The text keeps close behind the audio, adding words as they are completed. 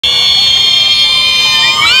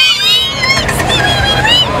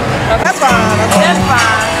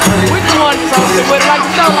But like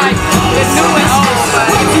you know, like the new and old.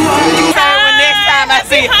 When next time I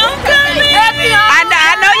see it. I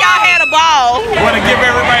know y'all had a ball. Want to give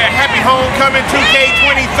everybody a happy homecoming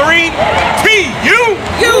 2K23.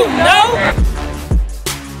 You know.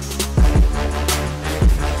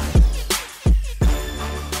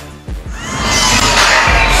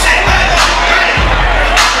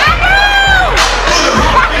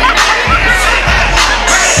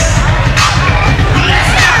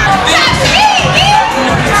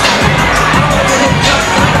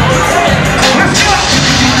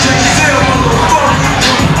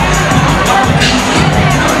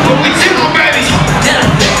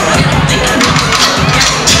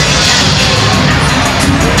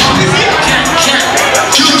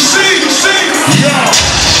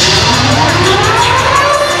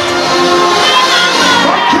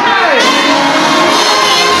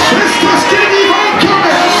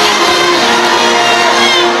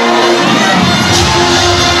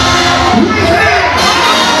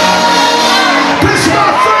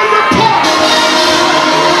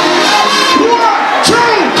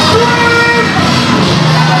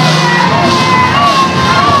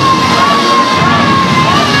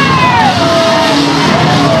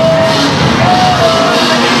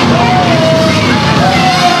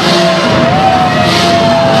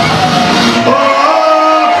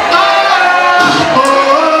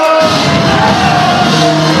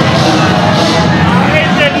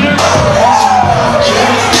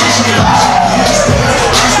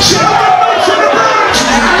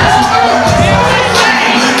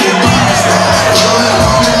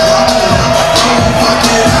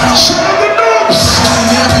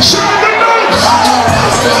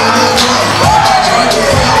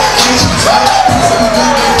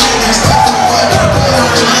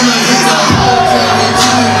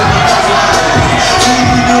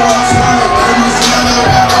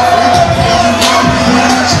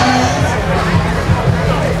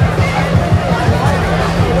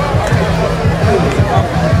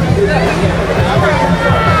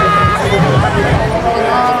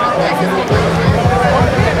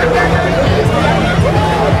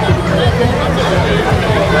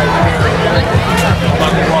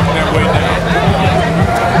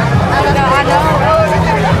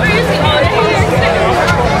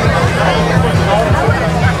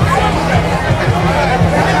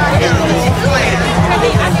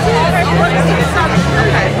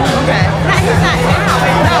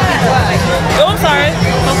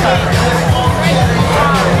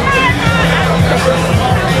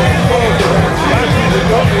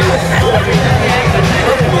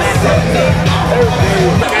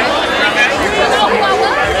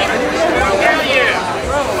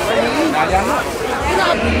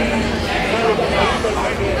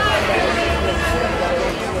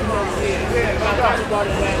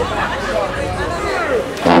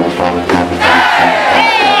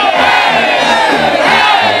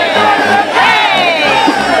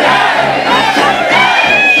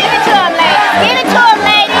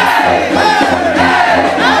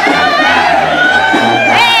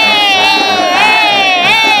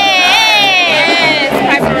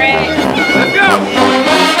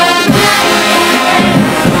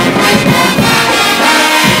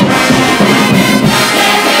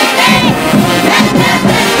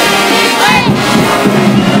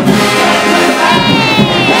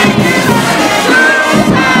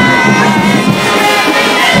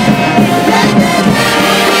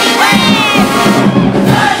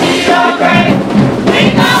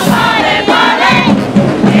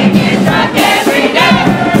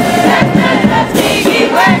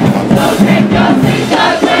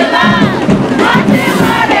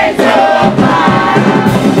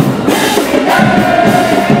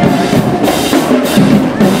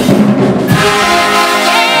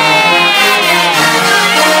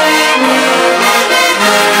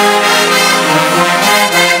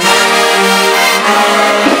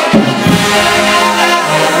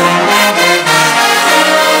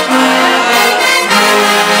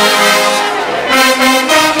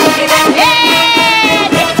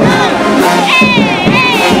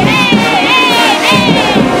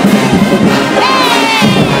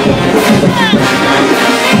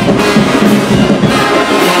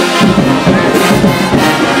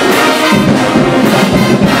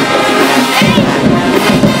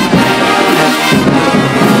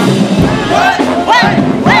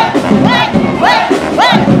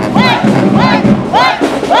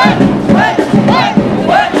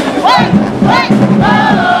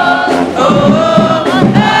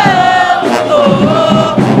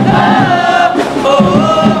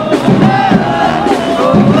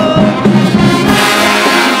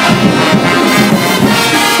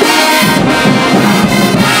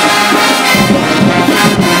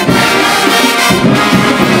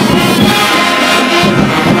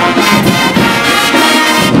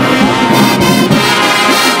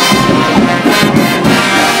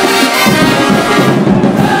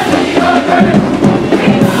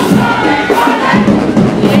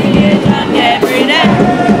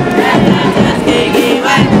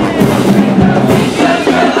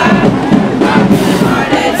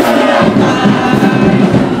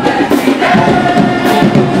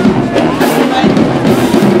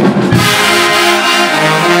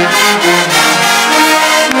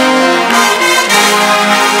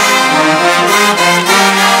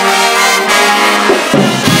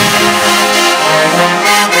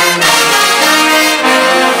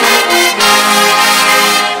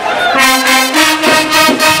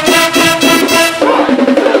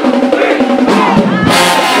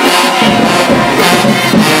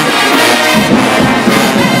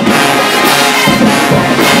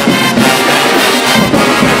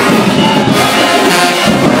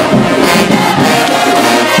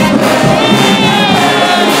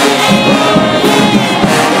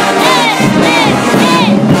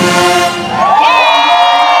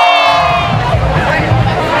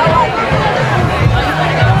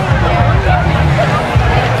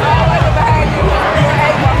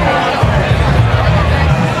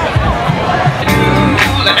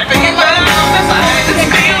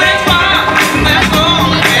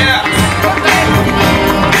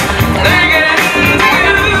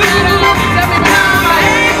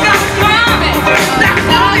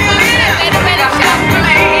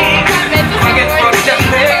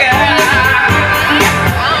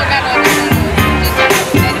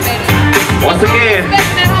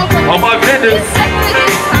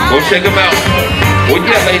 Check them out. Well,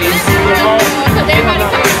 yeah, ladies.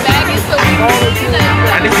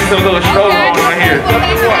 I just see some little strollers on right here.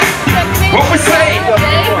 What we say?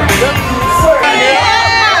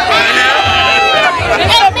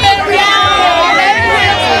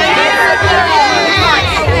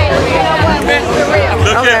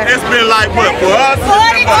 Look at it's been like what for us? It's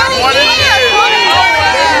been about 20 years.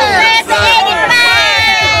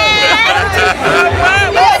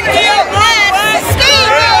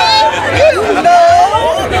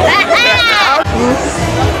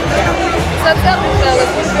 So tell me,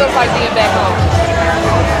 fellas, what feels like being back home?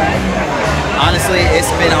 Honestly,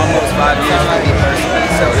 it's been almost 5 years for me personally,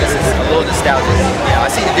 so this is a little nostalgic. You know, I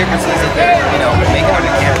see the differences that they're, making on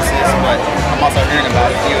the campuses, but I'm also hearing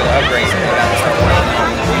about a few of the upgrades that they got to start working on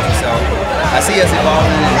in the future. So I see us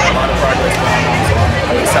evolving and a lot of progress going on, so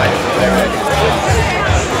I'm excited for whatever that is.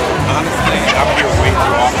 Honestly, I'm here way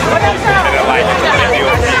too often and I like it to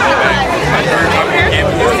feel back. I'm on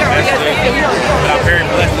campus especially, but I'm very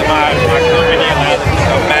blessed that my company allows us to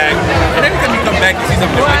come back. And every time you come back, you see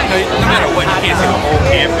something different. No matter what, you can't see the whole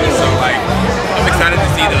campus. So like, I'm excited to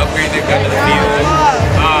see the upgrades they've done to the field.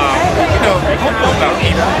 Home about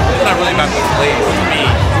people. It's not really about the place to me.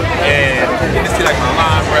 And you just see like my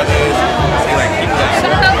line brothers, see like people that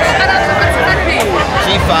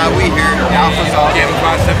G5, we here. Alpha's off. Yeah, we're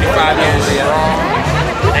about 75 years strong.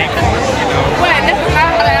 Thankful, Wait, this is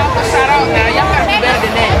not how the Alpha shot out now. Y'all gotta be better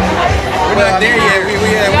than that. We're not there yet. We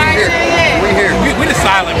here. We the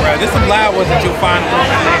silent, bro. This some loud ones that you'll find.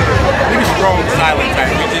 We the strong silent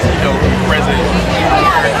type. We just, present.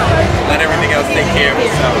 Let everything else take care of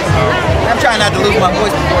itself. So. I'm trying not to lose my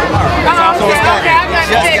voice before tomorrow. Okay, I'm not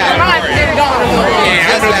gonna take mine. Yeah,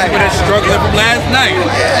 I know people that's struggling from last night.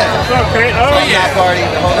 Yeah. Okay. Oh yeah. Party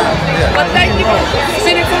the whole night. Yeah. But thank you for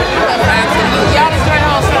sitting for us. Absolutely. Y'all enjoy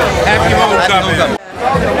homecoming. Happy homecoming.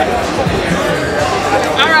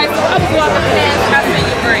 All right, so I was walking past my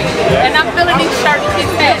senior grade, and I'm feeling these shirts, these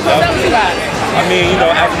hats. Tell me about it. I mean,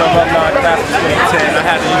 as an alumni class of 2010, I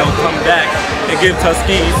had to, come back and give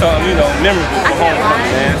Tuskegee something, memorable for homecoming,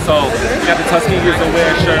 man. So we got the Tuskegee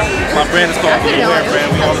Aware shirt. My brand is called the Aware brand.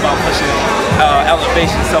 We all about pushing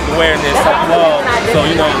elevation, self-awareness, self-love. So,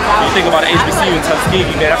 when you think about the HBCU in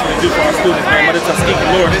Tuskegee, man, that's what we do for our students, man. Mother Tuskegee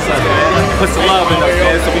Lord is us, man. Puts the love in us,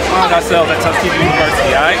 man. So we find ourselves at Tuskegee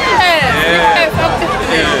University, all right? Yeah.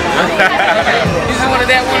 You just wanted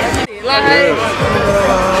that one?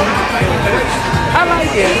 I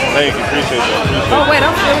like it. Thank you, appreciate that. Oh wait,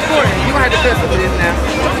 I'm still recording. You gonna have to listen to this now.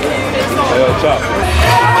 Chop.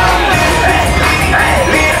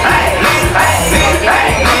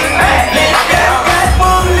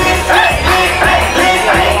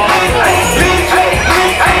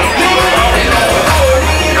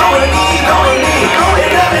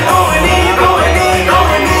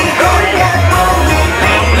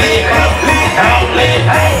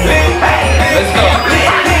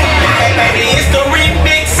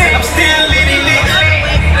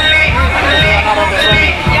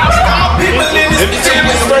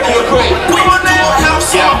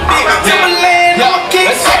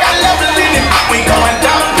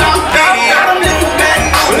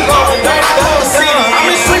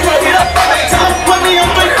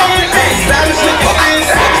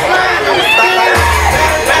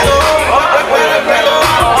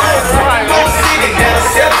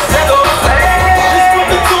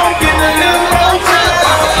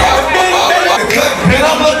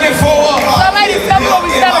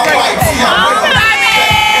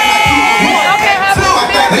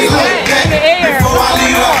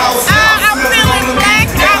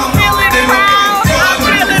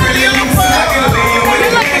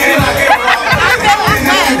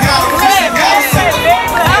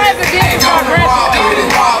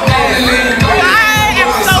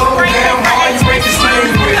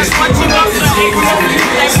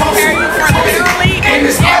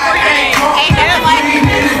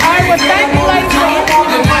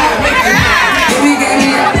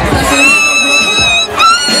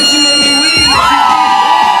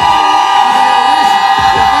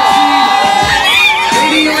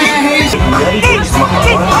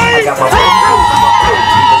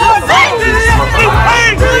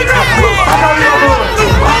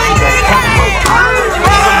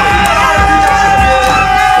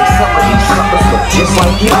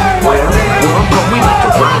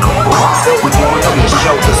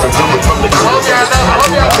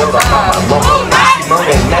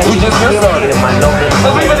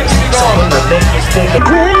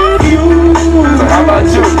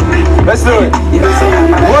 Let's do it.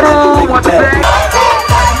 What do you want to say?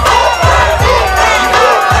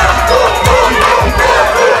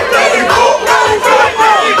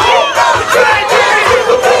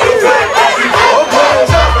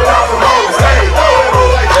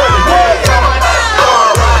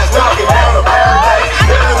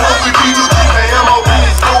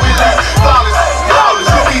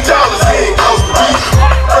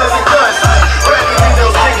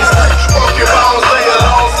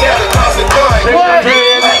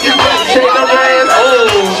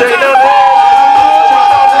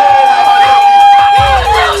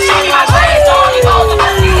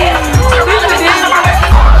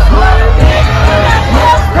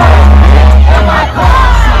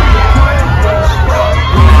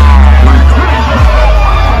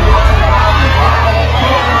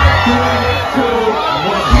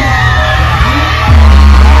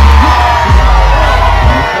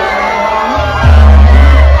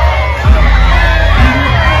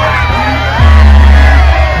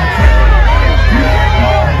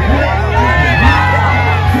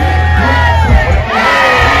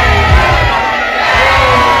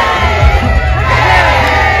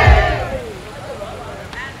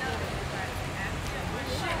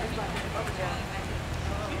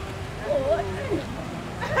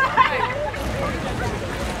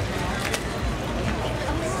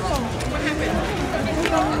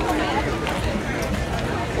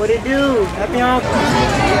 What it do? Happy uncle.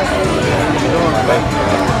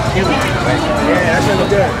 Yeah, that's really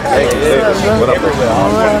good. Hey, what up,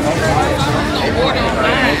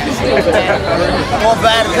 More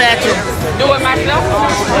bad patches. Do it myself.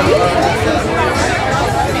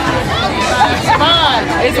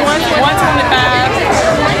 It's 125.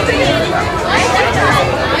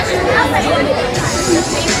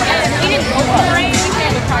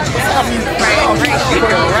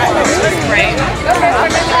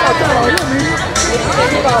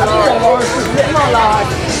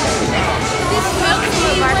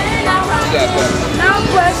 No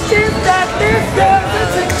questions that this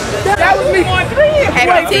doesn't. That was me.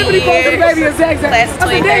 Happy 10 years. Class of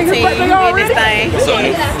 2013 in this thing.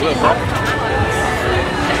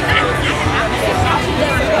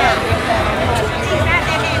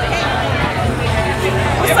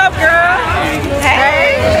 What's up, girl?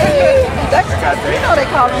 Hey. You know they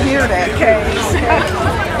call them here that case.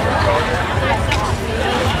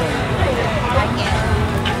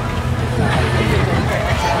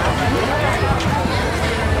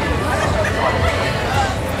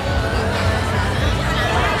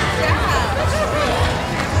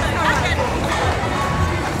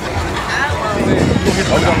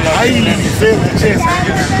 I even feel the chest.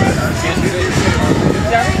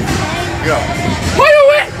 Go. Where you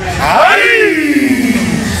at?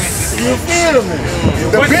 You feel me?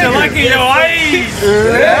 What you like in your eyes?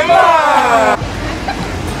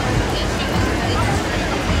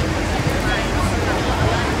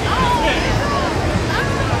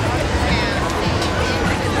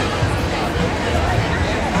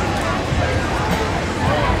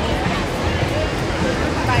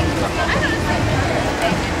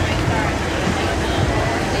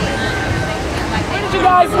 What did you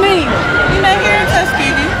guys meet? You know, here in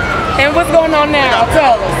Tuskegee. And what's going on now?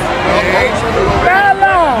 Tell us. How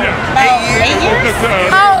long? 8 years.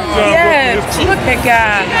 Oh, yes. Look at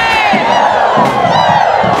God.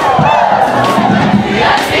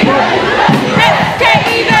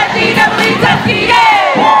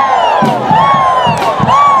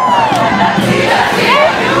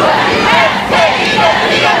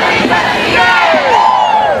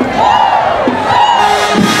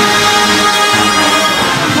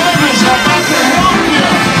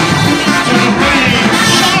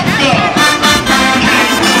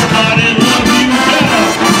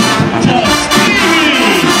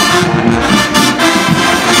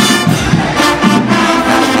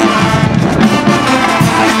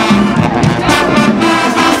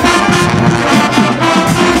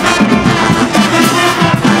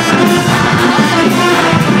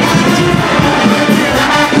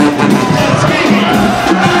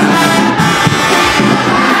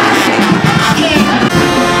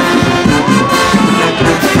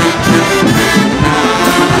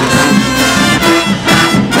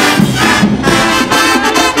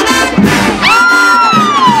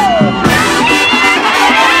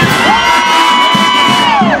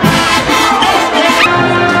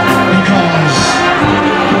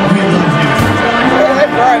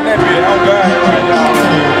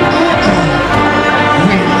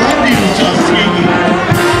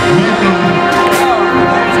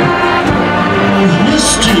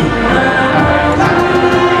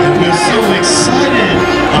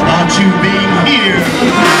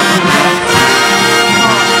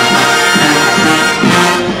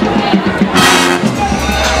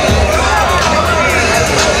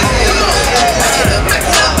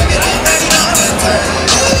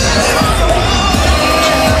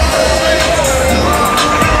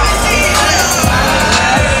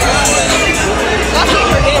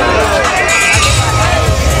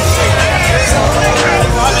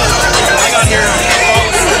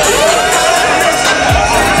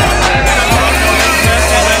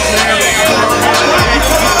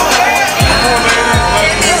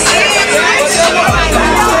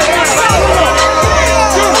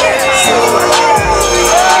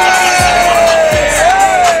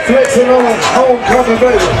 Flexing on homecoming,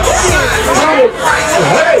 baby.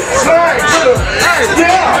 Hey, slide to the,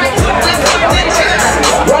 yeah.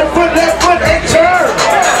 Right foot, left foot, and turn.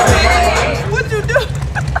 What'd you do?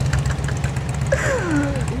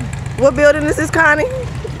 What building is this, Connie?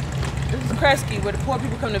 This is Kresge, where the poor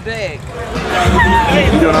people come to beg.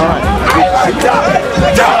 You doing all right?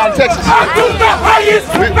 Out in Texas.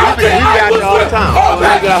 We be out there all the time.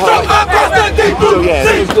 So yeah,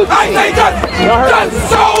 it's good to see you.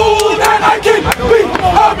 So that I can be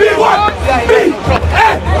Obi-Wan, be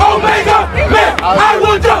an Omega, man, I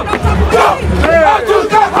will jump to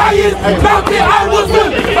the highest mountain, I will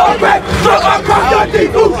swim back across the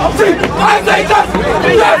deep blue sea. I say just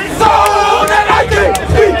so that I can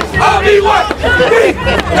be Obi-Wan, be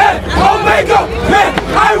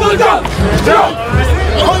will jump.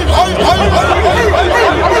 Jump.